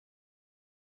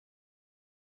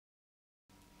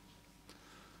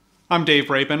I'm Dave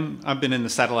Rabin. I've been in the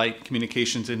satellite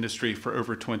communications industry for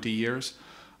over 20 years.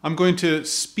 I'm going to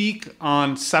speak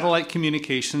on satellite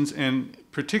communications, and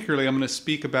particularly I'm going to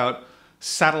speak about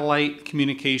satellite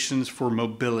communications for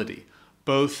mobility,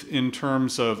 both in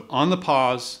terms of on the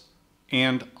pause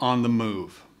and on the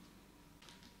move.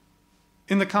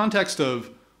 In the context of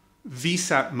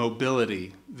VSAT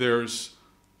mobility, there's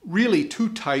really two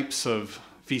types of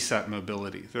VSAT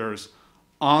mobility. There's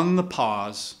on the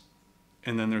pause,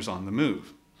 and then there's on the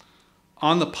move.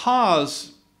 On the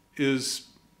pause is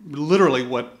literally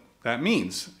what that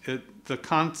means. The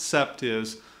concept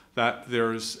is that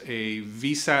there's a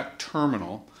VSAT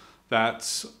terminal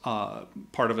that's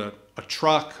part of a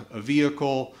truck, a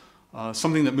vehicle,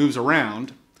 something that moves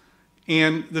around.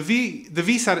 And the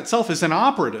VSAT itself is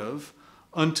inoperative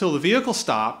until the vehicle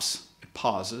stops, it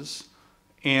pauses,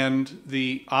 and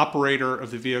the operator of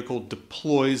the vehicle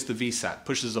deploys the VSAT,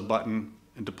 pushes a button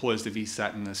and deploys the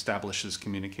VSAT and establishes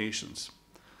communications.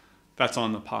 That's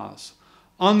on the pause.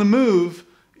 On the move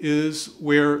is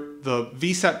where the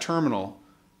VSAT terminal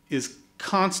is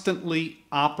constantly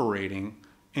operating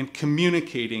and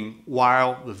communicating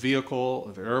while the vehicle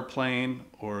or the airplane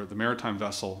or the maritime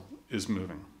vessel is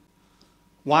moving.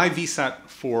 Why VSAT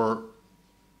for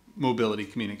mobility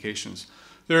communications?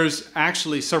 There's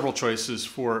actually several choices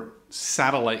for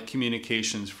satellite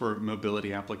communications for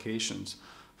mobility applications.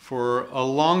 For a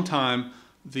long time,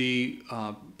 the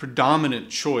predominant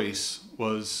choice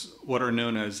was what are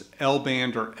known as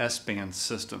L-band or S-band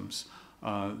systems.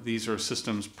 These are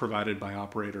systems provided by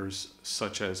operators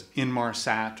such as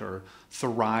Inmarsat or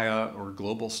Thuraya or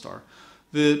Globalstar.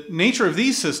 The nature of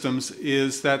these systems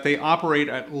is that they operate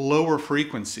at lower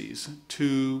frequencies,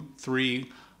 2,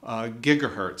 3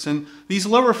 gigahertz. And these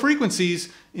lower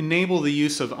frequencies enable the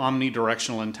use of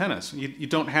omnidirectional antennas. You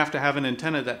don't have to have an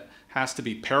antenna that has to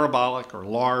be parabolic or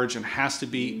large and has to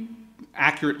be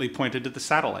accurately pointed to the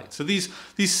satellite. So these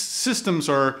systems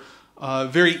are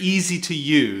very easy to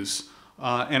use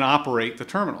and operate the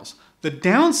terminals. The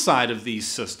downside of these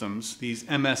systems, these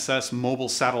MSS mobile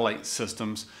satellite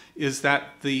systems, is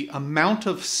that the amount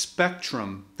of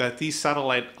spectrum that these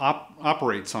satellite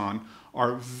operates on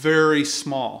are very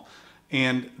small.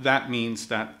 And that means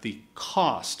that the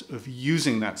cost of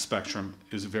using that spectrum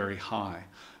is very high.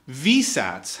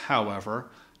 VSATs, however,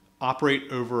 operate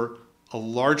over a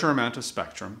larger amount of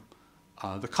spectrum.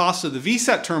 The cost of the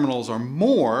VSAT terminals are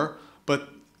more, but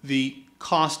the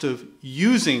cost of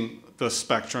using the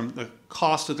spectrum, the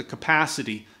cost of the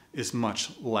capacity is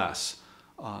much less.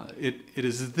 It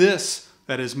is this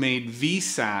that has made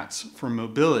VSATs for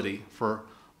mobility, for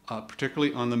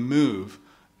particularly on the move,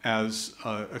 as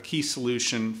a key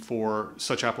solution for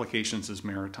such applications as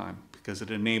maritime, because it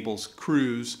enables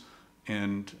crews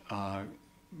and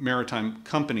maritime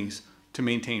companies to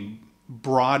maintain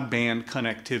broadband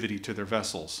connectivity to their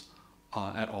vessels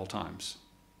at all times.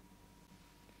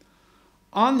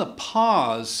 On the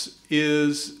pause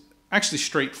is actually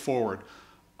straightforward.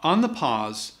 On the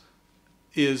pause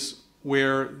is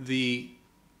where the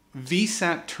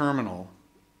VSAT terminal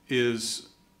is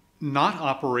not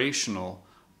operational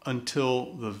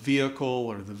until the vehicle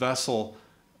or the vessel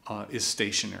is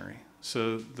stationary.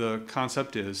 So the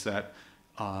concept is that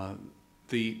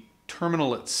the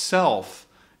terminal itself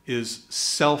is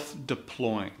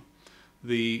self-deploying.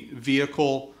 The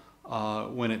vehicle,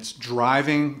 when it's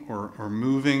driving or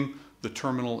moving, the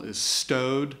terminal is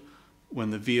stowed. When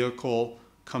the vehicle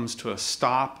comes to a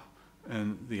stop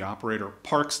and the operator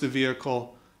parks the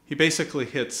vehicle, he basically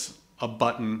hits a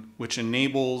button which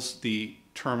enables the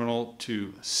terminal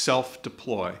to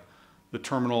self-deploy. The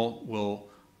terminal will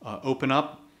open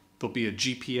up. There'll be a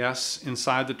GPS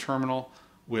inside the terminal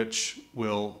which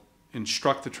will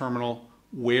instruct the terminal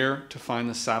where to find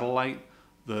the satellite.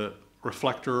 The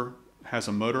reflector has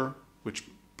a motor which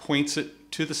points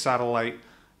it to the satellite,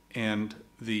 and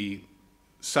the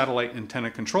satellite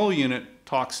antenna control unit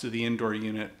talks to the indoor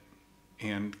unit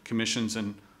and commissions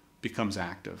and becomes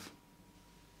active.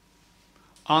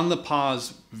 On the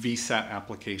pause VSAT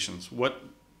applications, what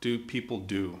do people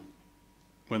do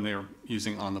when they're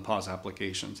using on the pause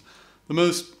applications? The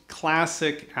most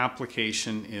classic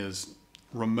application is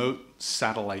remote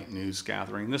satellite news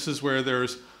gathering. This is where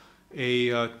there's a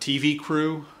TV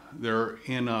crew, they're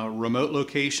in a remote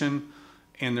location,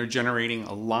 and they're generating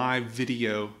a live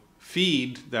video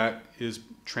feed that is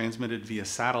transmitted via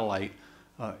satellite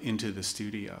into the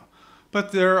studio.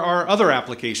 But there are other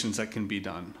applications that can be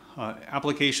done.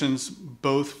 Applications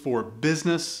both for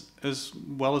business as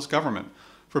well as government.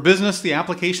 For business, the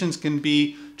applications can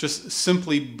be just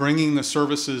simply bringing the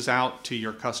services out to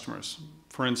your customers.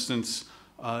 For instance,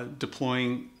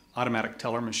 deploying automatic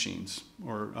teller machines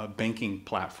or banking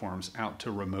platforms out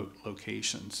to remote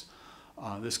locations.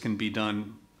 This can be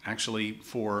done actually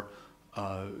for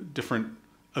different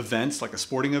events, like a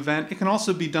sporting event. It can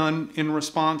also be done in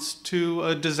response to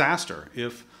a disaster.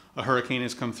 If a hurricane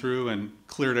has come through and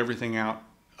cleared everything out,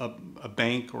 a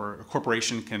bank or a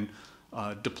corporation can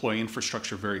deploy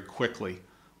infrastructure very quickly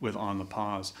with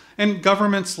on-the-pause. And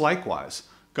governments likewise.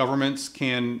 Governments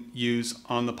can use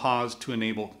on-the-pause to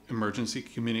enable emergency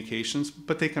communications,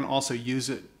 but they can also use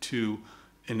it to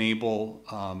enable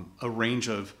a range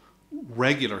of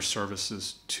regular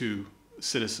services to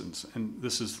citizens. And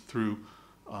this is through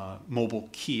mobile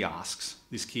kiosks.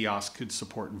 These kiosks could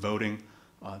support voting.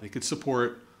 They could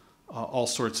support all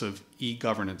sorts of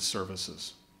e-governance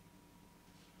services.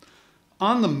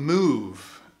 On the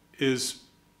move is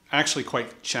actually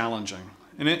quite challenging.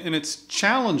 And it's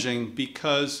challenging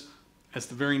because, as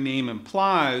the very name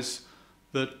implies,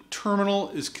 the terminal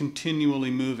is continually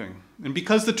moving. And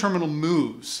because the terminal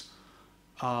moves,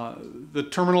 the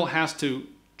terminal has to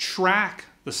track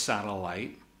the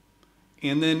satellite.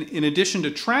 And then in addition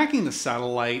to tracking the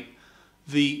satellite,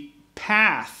 the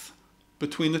path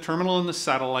between the terminal and the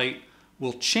satellite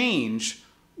will change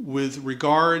with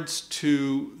regards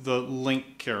to the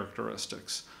link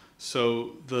characteristics.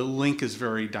 So the link is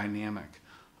very dynamic.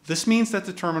 This means that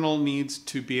the terminal needs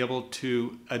to be able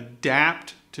to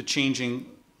adapt to changing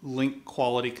link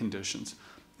quality conditions.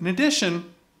 In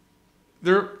addition,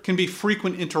 there can be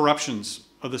frequent interruptions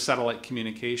of the satellite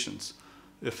communications.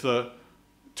 If the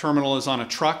terminal is on a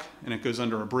truck and it goes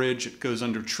under a bridge, it goes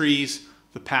under trees,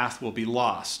 the path will be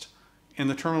lost. And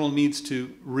the terminal needs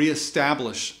to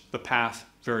reestablish the path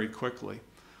very quickly.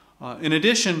 In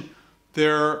addition,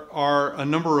 there are a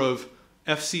number of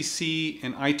FCC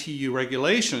and ITU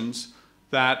regulations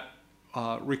that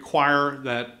require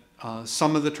that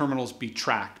some of the terminals be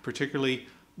tracked, particularly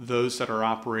those that are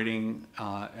operating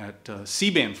at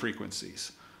C-band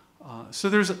frequencies. So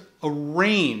there's a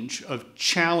range of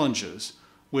challenges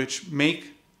which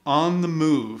make on the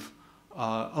move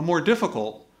a more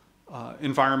difficult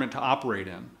environment to operate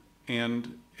in.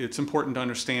 And it's important to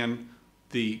understand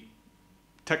the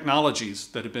technologies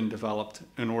that have been developed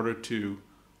in order to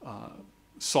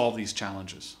solve these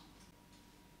challenges.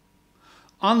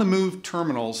 On the move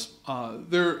terminals,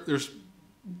 there's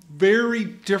very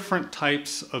different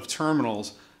types of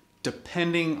terminals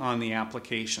depending on the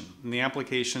application. And the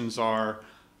applications are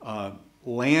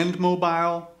land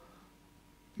mobile,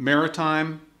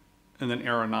 maritime, and then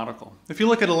aeronautical. If you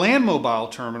look at a land mobile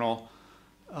terminal,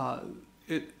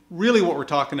 really what we're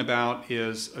talking about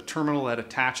is a terminal that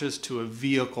attaches to a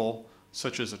vehicle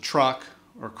such as a truck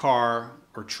or car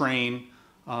or train,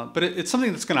 but it's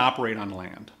something that's going to operate on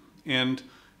land. And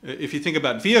if you think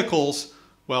about vehicles,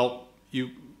 well,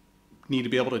 you need to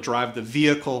be able to drive the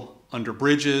vehicle under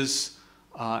bridges,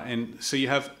 and so you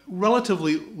have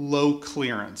relatively low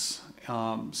clearance.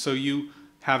 So you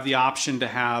have the option to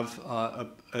have a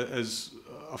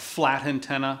flat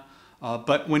antenna,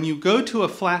 but when you go to a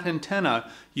flat antenna,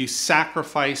 you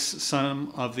sacrifice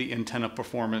some of the antenna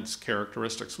performance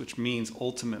characteristics, which means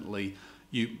ultimately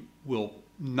you will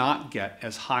not get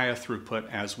as high a throughput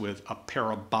as with a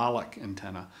parabolic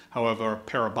antenna. However, a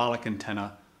parabolic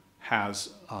antenna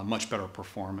has much better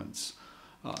performance.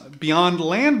 Beyond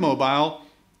land mobile,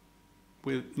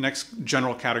 the next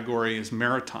general category is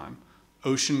maritime,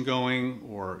 ocean-going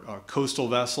or coastal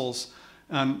vessels.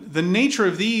 The nature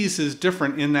of these is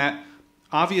different in that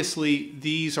obviously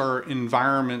these are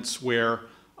environments where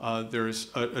there's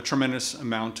a tremendous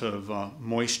amount of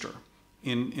moisture.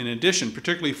 In addition,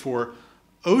 particularly for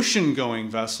ocean-going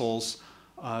vessels,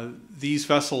 these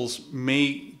vessels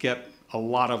may get a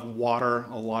lot of water,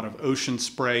 a lot of ocean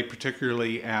spray,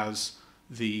 particularly as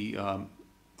the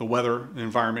weather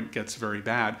environment gets very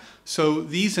bad. So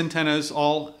these antennas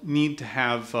all need to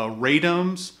have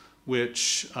radomes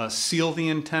which seal the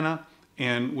antenna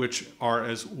and which are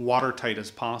as watertight as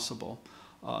possible.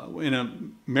 In a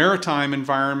maritime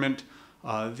environment,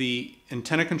 the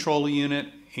antenna control unit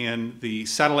and the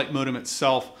satellite modem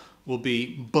itself will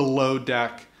be below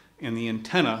deck and the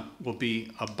antenna will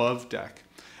be above deck.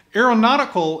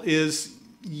 Aeronautical is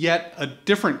yet a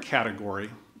different category,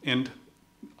 and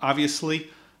obviously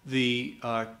the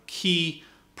key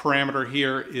parameter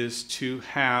here is to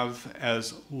have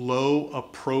as low a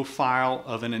profile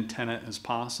of an antenna as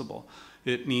possible.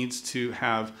 It needs to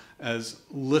have as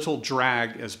little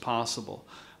drag as possible.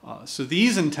 So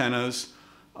these antennas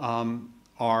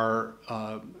are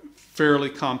fairly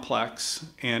complex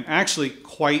and actually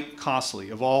quite costly.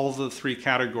 Of all the three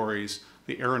categories,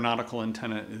 the aeronautical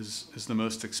antenna is the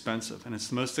most expensive. And it's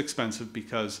the most expensive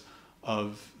because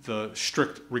of the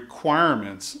strict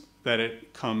requirements that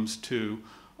it comes to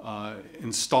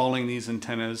installing these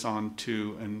antennas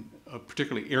onto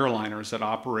particularly airliners that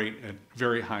operate at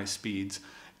very high speeds.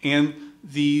 And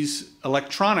these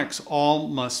electronics all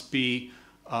must be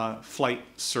flight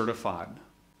certified.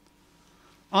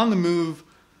 On the move,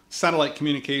 satellite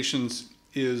communications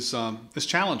is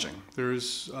challenging.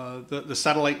 There's the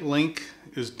satellite link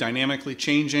is dynamically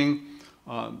changing.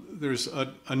 There's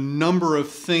a number of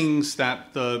things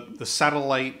that the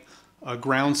satellite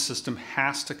ground system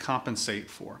has to compensate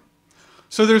for.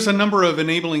 So there's a number of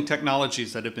enabling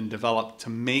technologies that have been developed to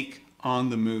make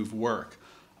on-the-move work.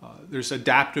 There's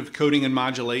adaptive coding and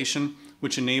modulation,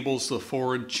 which enables the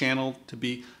forward channel to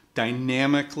be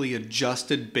dynamically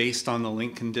adjusted based on the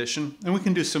link condition, and we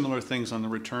can do similar things on the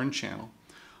return channel.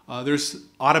 There's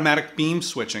automatic beam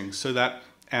switching, so that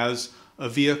as a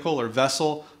vehicle or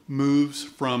vessel moves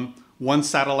from one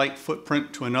satellite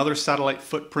footprint to another satellite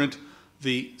footprint,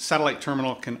 the satellite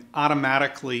terminal can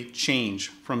automatically change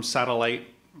from satellite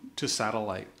to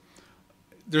satellite.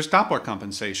 There's Doppler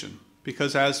compensation,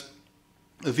 because as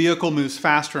a vehicle moves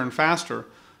faster and faster,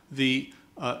 the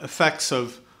effects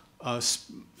of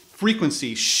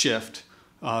frequency shift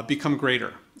become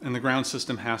greater, and the ground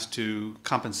system has to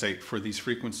compensate for these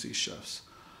frequency shifts.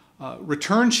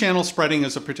 Return channel spreading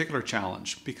is a particular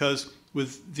challenge, because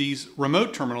with these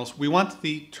remote terminals, we want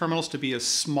the terminals to be as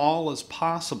small as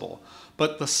possible.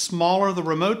 But the smaller the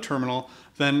remote terminal,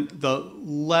 then the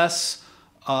less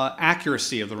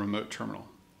accuracy of the remote terminal.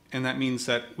 And that means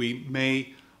that we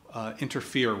may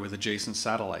interfere with adjacent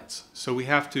satellites. So we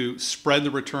have to spread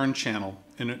the return channel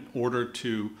in order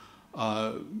to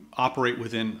operate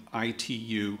within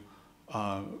ITU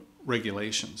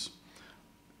regulations.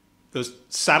 The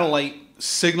satellite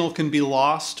signal can be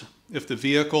lost if the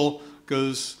vehicle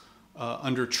goes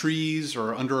under trees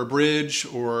or under a bridge,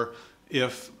 or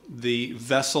if the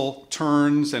vessel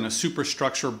turns and a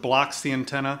superstructure blocks the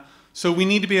antenna. So we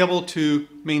need to be able to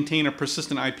maintain a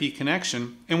persistent IP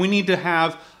connection, and we need to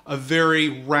have a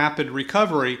very rapid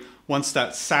recovery once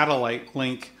that satellite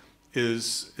link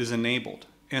is enabled.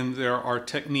 And there are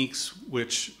techniques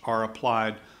which are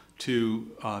applied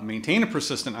to maintain a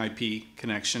persistent IP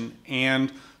connection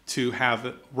and to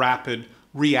have rapid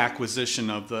reacquisition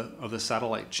of the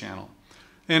satellite channel.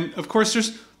 And of course,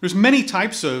 there's many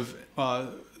types of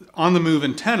on-the-move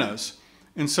antennas,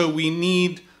 and so we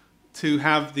need to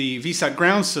have the VSAT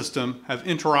ground system have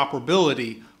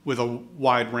interoperability with a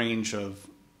wide range of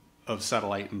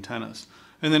satellite antennas.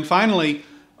 And then finally,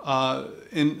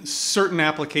 in certain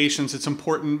applications, it's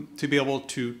important to be able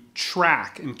to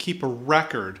track and keep a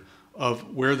record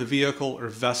of where the vehicle or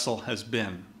vessel has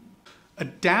been.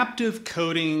 Adaptive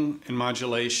coding and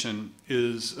modulation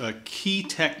is a key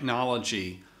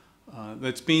technology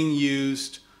that's being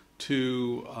used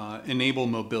to enable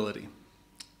mobility.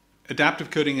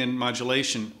 Adaptive coding and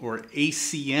modulation, or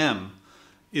ACM,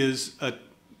 is a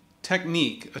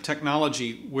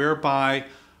technology whereby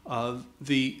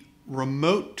the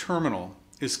remote terminal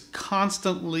is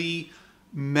constantly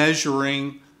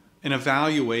measuring and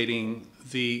evaluating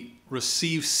the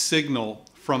received signal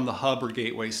from the hub or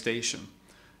gateway station.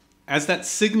 As that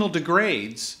signal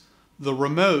degrades, the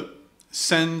remote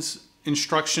sends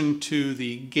instruction to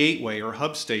the gateway or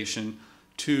hub station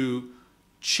to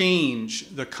change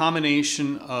the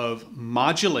combination of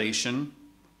modulation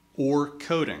or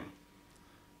coding.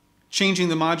 Changing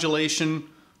the modulation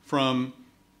from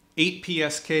 8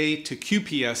 PSK to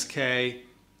QPSK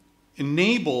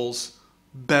enables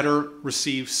better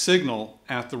received signal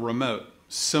at the remote.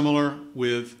 Similar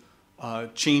with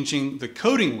changing the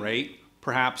coding rate,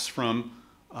 perhaps from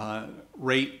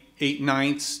rate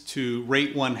 8/9 to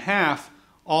rate 1/2,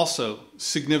 also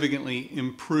significantly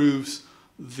improves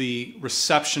the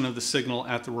reception of the signal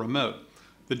at the remote.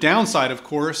 The downside, of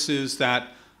course, is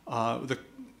that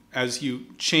as you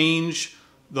change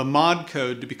the mod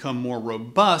code to become more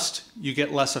robust, you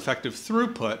get less effective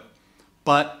throughput,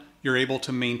 but you're able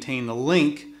to maintain the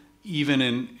link even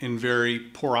in very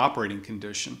poor operating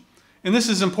condition. And this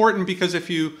is important because if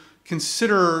you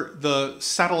consider the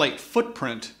satellite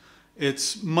footprint,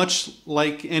 it's much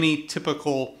like any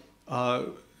typical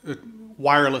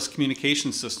wireless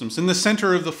communication systems. In the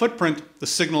center of the footprint, the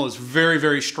signal is very,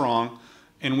 very strong,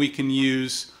 and we can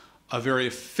use a very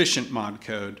efficient mod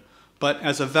code. But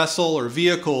as a vessel or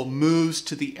vehicle moves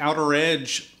to the outer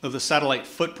edge of the satellite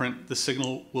footprint, the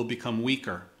signal will become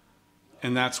weaker.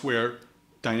 And that's where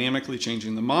dynamically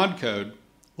changing the mod code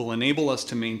will enable us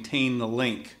to maintain the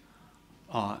link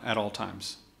at all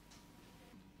times.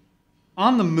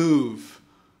 On the move,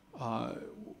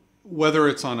 whether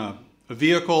it's on a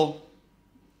vehicle,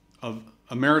 a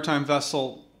a maritime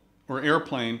vessel or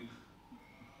airplane,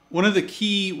 one of the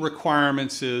key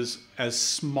requirements is as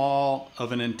small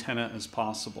of an antenna as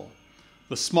possible.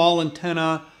 The small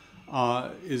antenna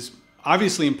is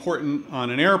obviously important on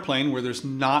an airplane where there's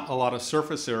not a lot of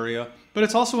surface area, but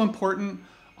it's also important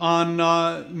on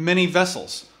many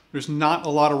vessels. There's not a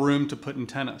lot of room to put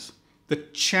antennas. The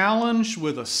challenge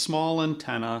with a small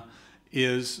antenna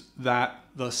is that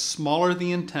the smaller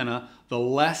the antenna, the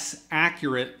less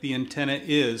accurate the antenna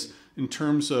is in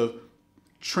terms of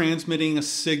transmitting a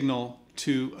signal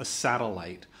to a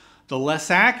satellite. The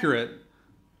less accurate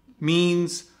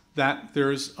means that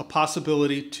there's a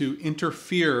possibility to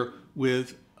interfere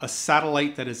with a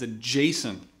satellite that is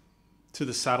adjacent to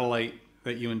the satellite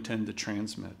that you intend to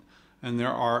transmit. And there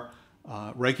are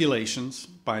regulations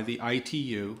by the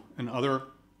ITU and other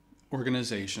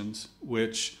organizations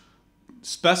which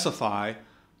specify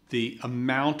the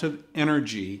amount of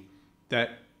energy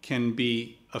that can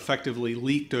be effectively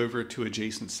leaked over to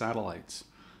adjacent satellites.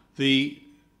 The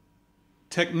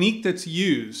technique that's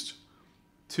used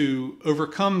to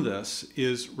overcome this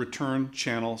is return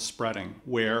channel spreading,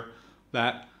 where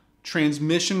that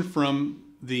transmission from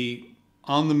the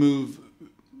on-the-move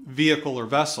vehicle or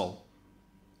vessel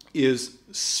is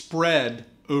spread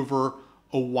over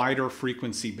a wider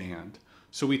frequency band.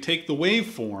 So we take the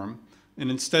waveform, and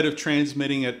instead of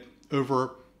transmitting it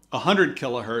over 100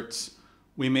 kilohertz,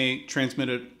 we may transmit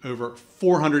it over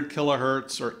 400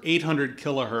 kilohertz or 800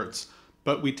 kilohertz.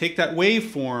 But we take that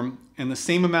waveform and the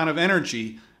same amount of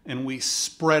energy and we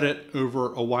spread it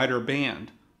over a wider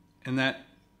band. And that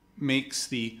makes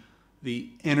the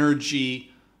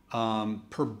energy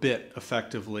per bit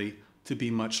effectively to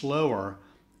be much lower.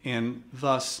 And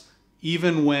thus,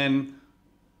 even when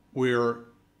we're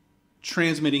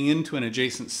transmitting into an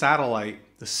adjacent satellite,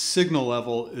 the signal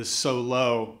level is so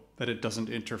low that it doesn't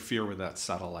interfere with that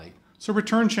satellite. So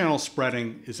return channel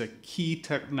spreading is a key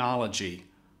technology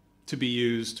to be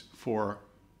used for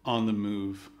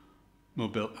on-the-move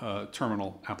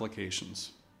terminal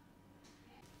applications.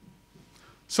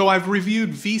 So I've reviewed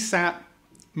VSAT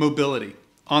Mobility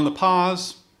on the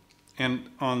pause and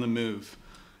on the move.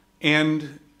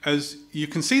 And as you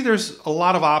can see, there's a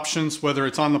lot of options, whether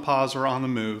it's on the pause or on the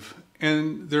move.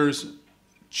 And there's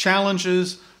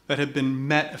challenges that have been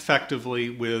met effectively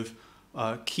with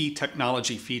key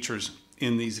technology features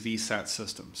in these VSAT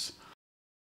systems.